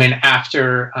moment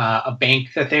after a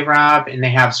bank that they rob, and they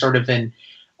have sort of an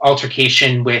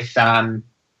altercation with an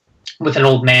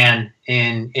old man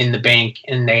in the bank,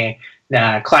 and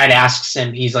Clyde asks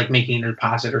him, he's like making a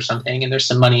deposit or something, and there's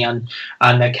some money on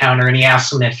the counter, and he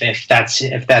asks him if that's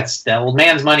the old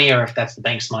man's money or if that's the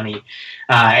bank's money,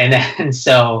 and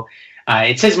so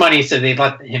it's his money, so they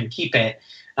let him keep it.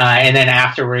 And then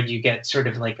afterward, you get sort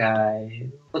of like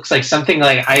looks like something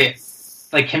like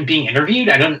him being interviewed.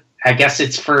 I guess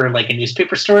it's for like a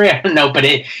newspaper story. I don't know, but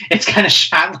it's kind of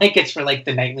shot like it's for like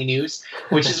the nightly news,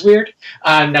 which is weird.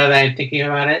 Now that I'm thinking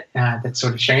about it, that's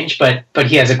sort of strange. But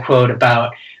he has a quote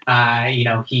about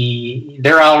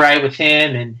they're all right with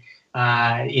him,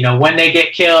 and when they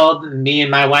get killed, me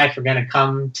and my wife are going to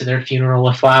come to their funeral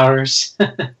with flowers.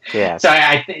 Yeah. So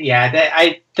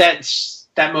that's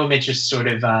that moment just sort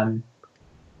of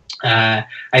I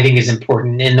think is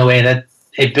important in the way that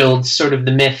it builds sort of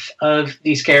the myth of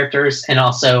these characters, and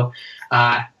also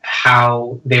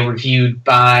how they were viewed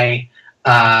by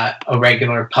a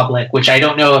regular public, which I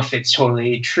don't know if it's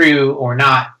totally true or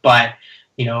not, but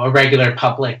a regular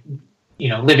public,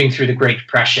 living through the Great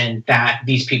Depression, that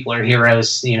these people are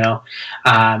heroes. They're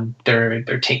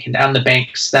taking down the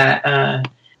banks that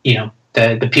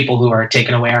the people who are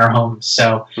taking away our homes.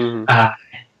 So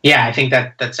yeah, I think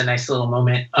that's a nice little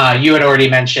moment. You had already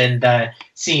mentioned the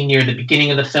scene near the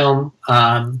beginning of the film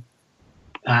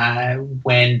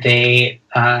when they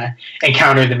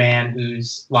encounter the man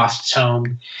who's lost his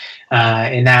home,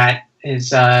 and that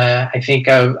is, I think,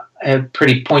 a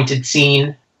pretty pointed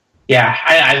scene. Yeah,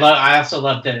 I also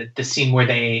love the scene where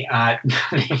they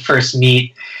they first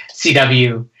meet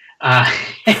CW,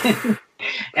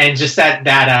 and just that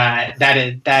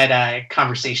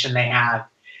conversation they have.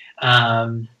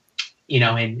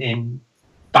 In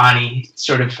Bonnie,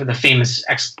 sort of for the famous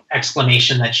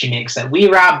exclamation that she makes, that "we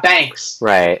rob banks,"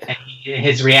 right? And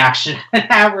his reaction,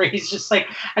 where he's just like,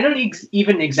 I don't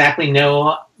even exactly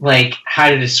know like how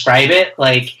to describe it.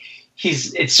 Like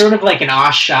it's sort of like an aw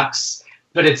shucks,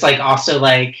 but it's like also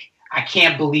like, I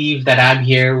can't believe that I'm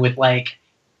here with like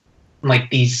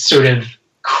these sort of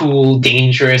cool,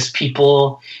 dangerous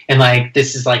people, and like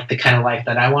this is like the kind of life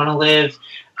that I want to live.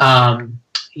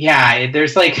 Yeah,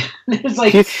 there's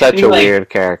he's such a weird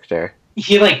character.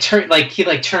 He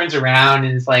turns around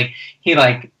and is like, he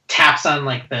like taps on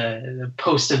like the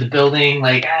post of the building.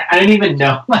 Like I don't even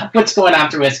know what's going on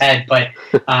through his head, but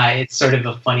it's sort of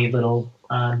a funny little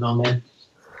moment.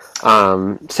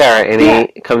 Sarah, any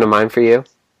come to mind for you?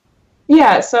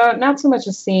 Yeah, so not so much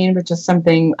a scene, but just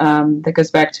something that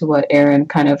goes back to what Aaron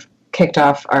kind of kicked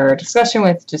off our discussion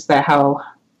with, just that how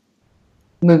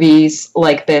movies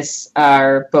like this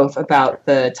are both about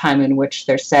the time in which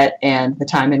they're set and the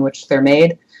time in which they're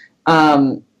made.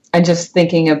 And just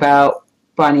thinking about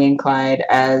Bonnie and Clyde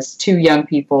as two young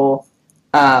people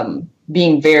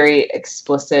being very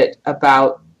explicit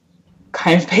about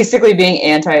kind of basically being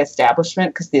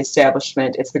anti-establishment, because the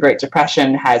establishment, it's the Great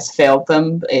Depression, has failed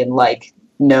them in like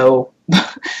no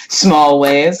small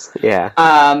ways. Yeah.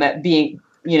 Being,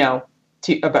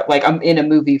 about like I'm in a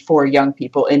movie for young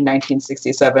people in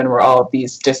 1967 where all of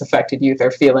these disaffected youth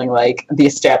are feeling like the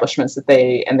establishments that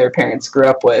they and their parents grew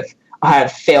up with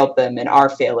have failed them and are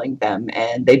failing them,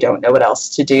 and they don't know what else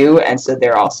to do, and so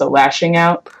they're also lashing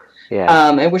out.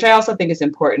 Yeah. And which I also think is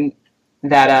important,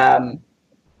 that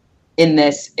in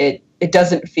this it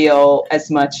doesn't feel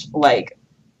as much like,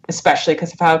 especially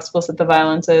because of how explicit the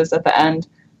violence is at the end,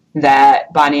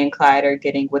 that Bonnie and Clyde are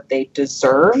getting what they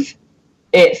deserve.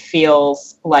 It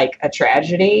feels like a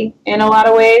tragedy in a lot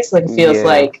of ways. Like it feels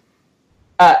like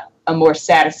a more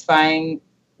satisfying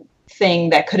thing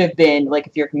that could have been, like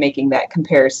if you're making that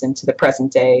comparison to the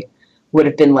present day, would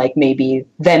have been like maybe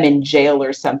them in jail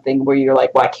or something, where you're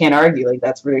like, well, I can't argue, like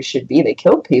that's where they should be. They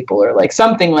killed people, or like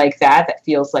something like that. That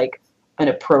feels like an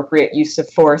appropriate use of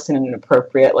force and an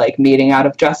appropriate like meting out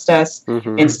of justice,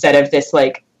 instead of this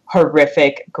like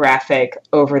horrific, graphic,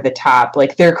 over the top,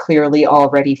 like they're clearly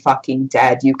already fucking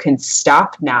dead. You can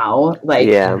stop now. Like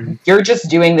you're just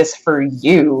doing this for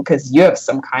you because you have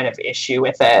some kind of issue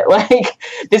with it. Like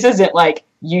this isn't like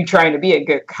you trying to be a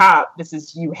good cop. This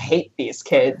is you hate these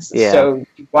kids, so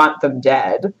you want them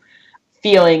dead.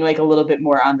 Feeling like a little bit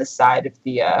more on the side of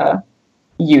the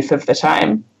youth of the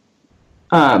time.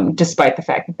 Despite the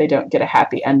fact that they don't get a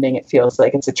happy ending, it feels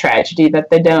like it's a tragedy that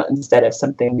they don't, instead of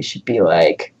something we should be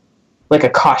like a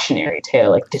cautionary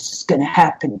tale, like this is going to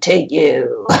happen to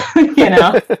you,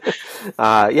 Yeah,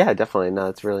 definitely. No,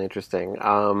 it's really interesting.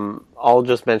 I'll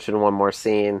just mention one more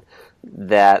scene.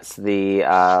 That's the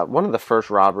one of the first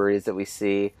robberies that we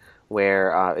see,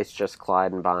 where it's just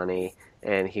Clyde and Bonnie,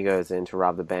 and he goes in to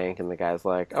rob the bank, and the guy's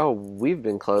like, "Oh, we've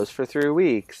been closed for 3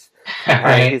 weeks."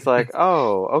 And he's like,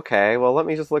 "Oh, okay, well, let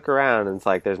me just look around." And it's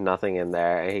like, there's nothing in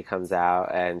there. And he comes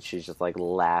out, and she's just like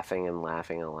laughing and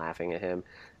laughing and laughing at him.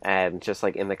 And just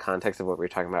like in the context of what we were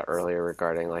talking about earlier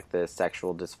regarding like the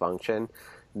sexual dysfunction,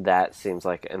 that seems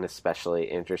like an especially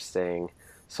interesting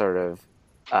sort of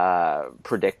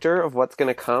predictor of what's going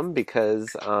to come,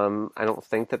 because I don't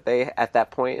think that they, at that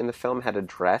point in the film, had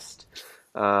addressed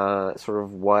sort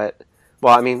of what...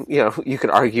 Well, I mean, you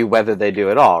could argue whether they do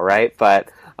at all, right?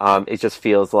 But it just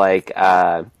feels like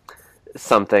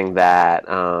something that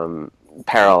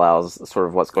parallels sort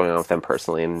of what's going on with them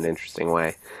personally in an interesting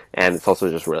way. And it's also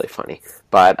just really funny.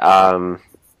 But,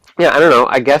 yeah, I don't know.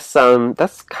 I guess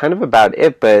that's kind of about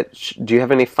it. But do you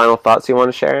have any final thoughts you want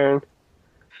to share, Aaron?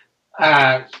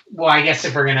 Well, I guess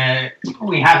if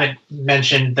we haven't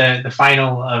mentioned the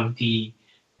final of the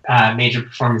major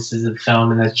performances of the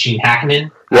film, and that's Gene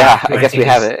Hackman. Yeah, I guess we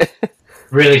haven't.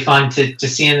 Really fun to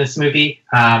see in this movie.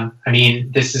 I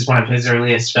mean, this is one of his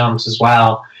earliest films as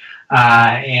well.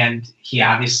 And he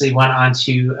obviously went on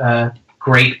to a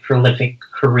great, prolific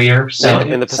career. So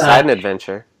in the Poseidon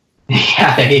Adventure.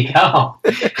 Yeah, there you go.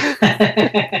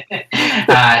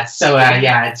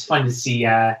 It's fun to see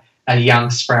a young,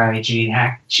 spry Gene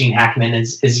Hackman,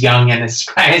 as young and as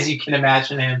spry as you can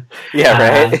imagine him.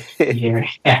 Yeah, right.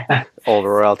 Yeah. Old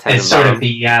Royal Tenenbaum.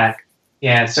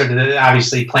 It's sort of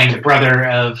obviously playing the brother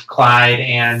of Clyde,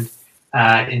 and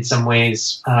in some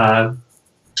ways a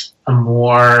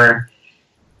more,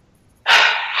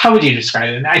 how would you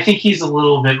describe him? I think he's a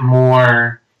little bit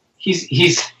more.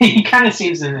 He kind of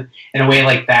seems in a way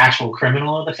like the actual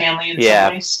criminal of the family in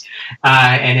some ways,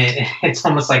 and it's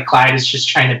almost like Clyde is just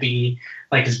trying to be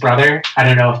like his brother. I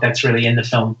don't know if that's really in the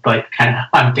film, but kind of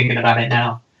I'm thinking about it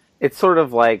now. It's sort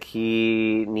of like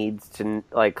he needs to,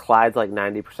 like, Clyde's like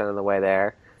 90% of the way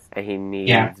there, and he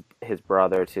needs his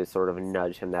brother to sort of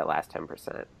nudge him that last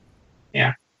 10%.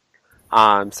 Yeah.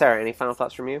 Sarah, any final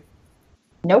thoughts from you?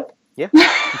 Nope. Yeah.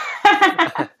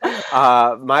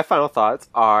 My final thoughts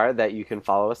are that you can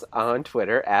follow us on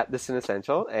Twitter at The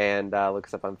Cinessential, and look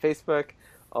us up on Facebook.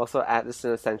 Also at The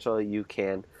Cinessential, you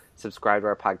can subscribe to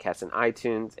our podcast in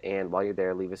iTunes, and while you're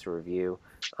there, leave us a review.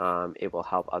 It will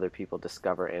help other people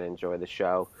discover and enjoy the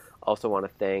show. Also want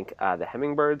to thank the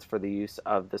Hummingbirds for the use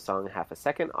of the song Half a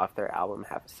Second off their album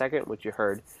Half a Second, which you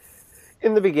heard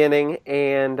in the beginning.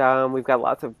 And we've got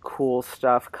lots of cool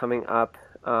stuff coming up.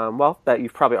 That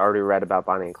you've probably already read about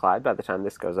Bonnie and Clyde by the time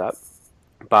this goes up.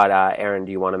 But Aaron,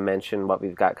 do you want to mention what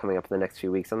we've got coming up in the next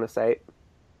few weeks on the site?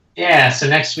 Yeah, so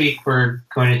next week we're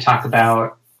going to talk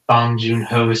about Bong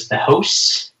Joon-ho's The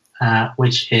Host,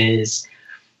 which is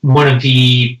one of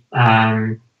the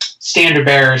standard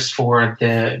bearers for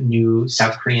the new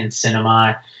South Korean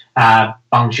cinema.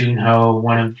 Bong Joon-ho,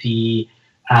 one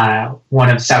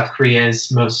of South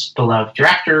Korea's most beloved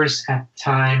directors at the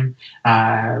time.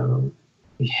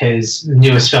 His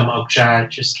newest film, Okja,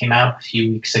 just came out a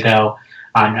few weeks ago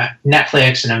on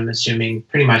Netflix, and I'm assuming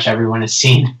pretty much everyone has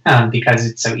seen because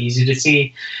it's so easy to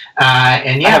see. I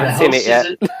haven't seen it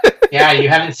yet. Yeah, you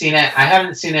haven't seen it. I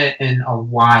haven't seen it in a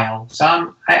while,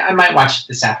 so I might watch it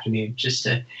this afternoon just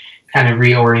to kind of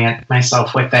reorient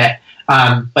myself with it.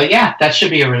 But yeah, that should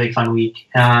be a really fun week.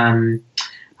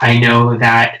 I know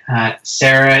that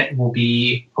Sarah will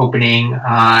be opening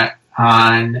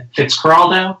on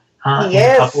Fitzcarraldo in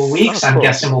a couple of weeks. I'm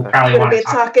guessing we'll probably want to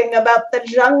talking about the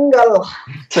jungle.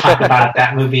 Talk about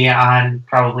that movie on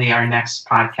probably our next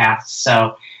podcast.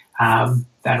 So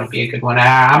that'll be a good one.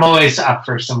 I'm always up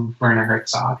for some Werner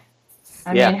Herzog.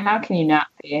 I mean, how can you not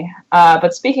be?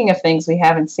 But speaking of things we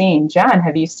haven't seen, John,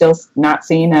 have you still not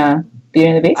seen Beauty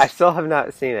and the Beast? I still have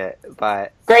not seen it,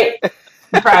 but... Great.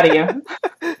 I'm proud of you.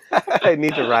 I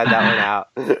need to ride that one out.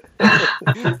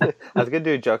 I was going to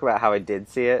do a joke about how I did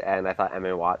see it, and I thought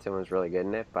Emma Watson was really good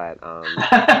in it, but...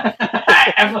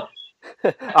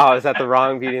 Oh, is that the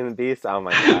wrong Beauty and the Beast? Oh,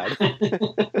 my God.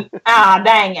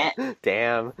 Dang it.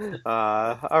 Damn.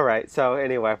 All right, so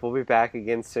anyway, we'll be back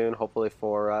again soon, hopefully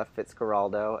for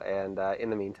Fitzcarraldo, and in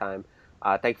the meantime,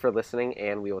 thank you for listening,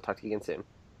 and we will talk to you again soon.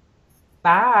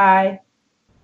 Bye.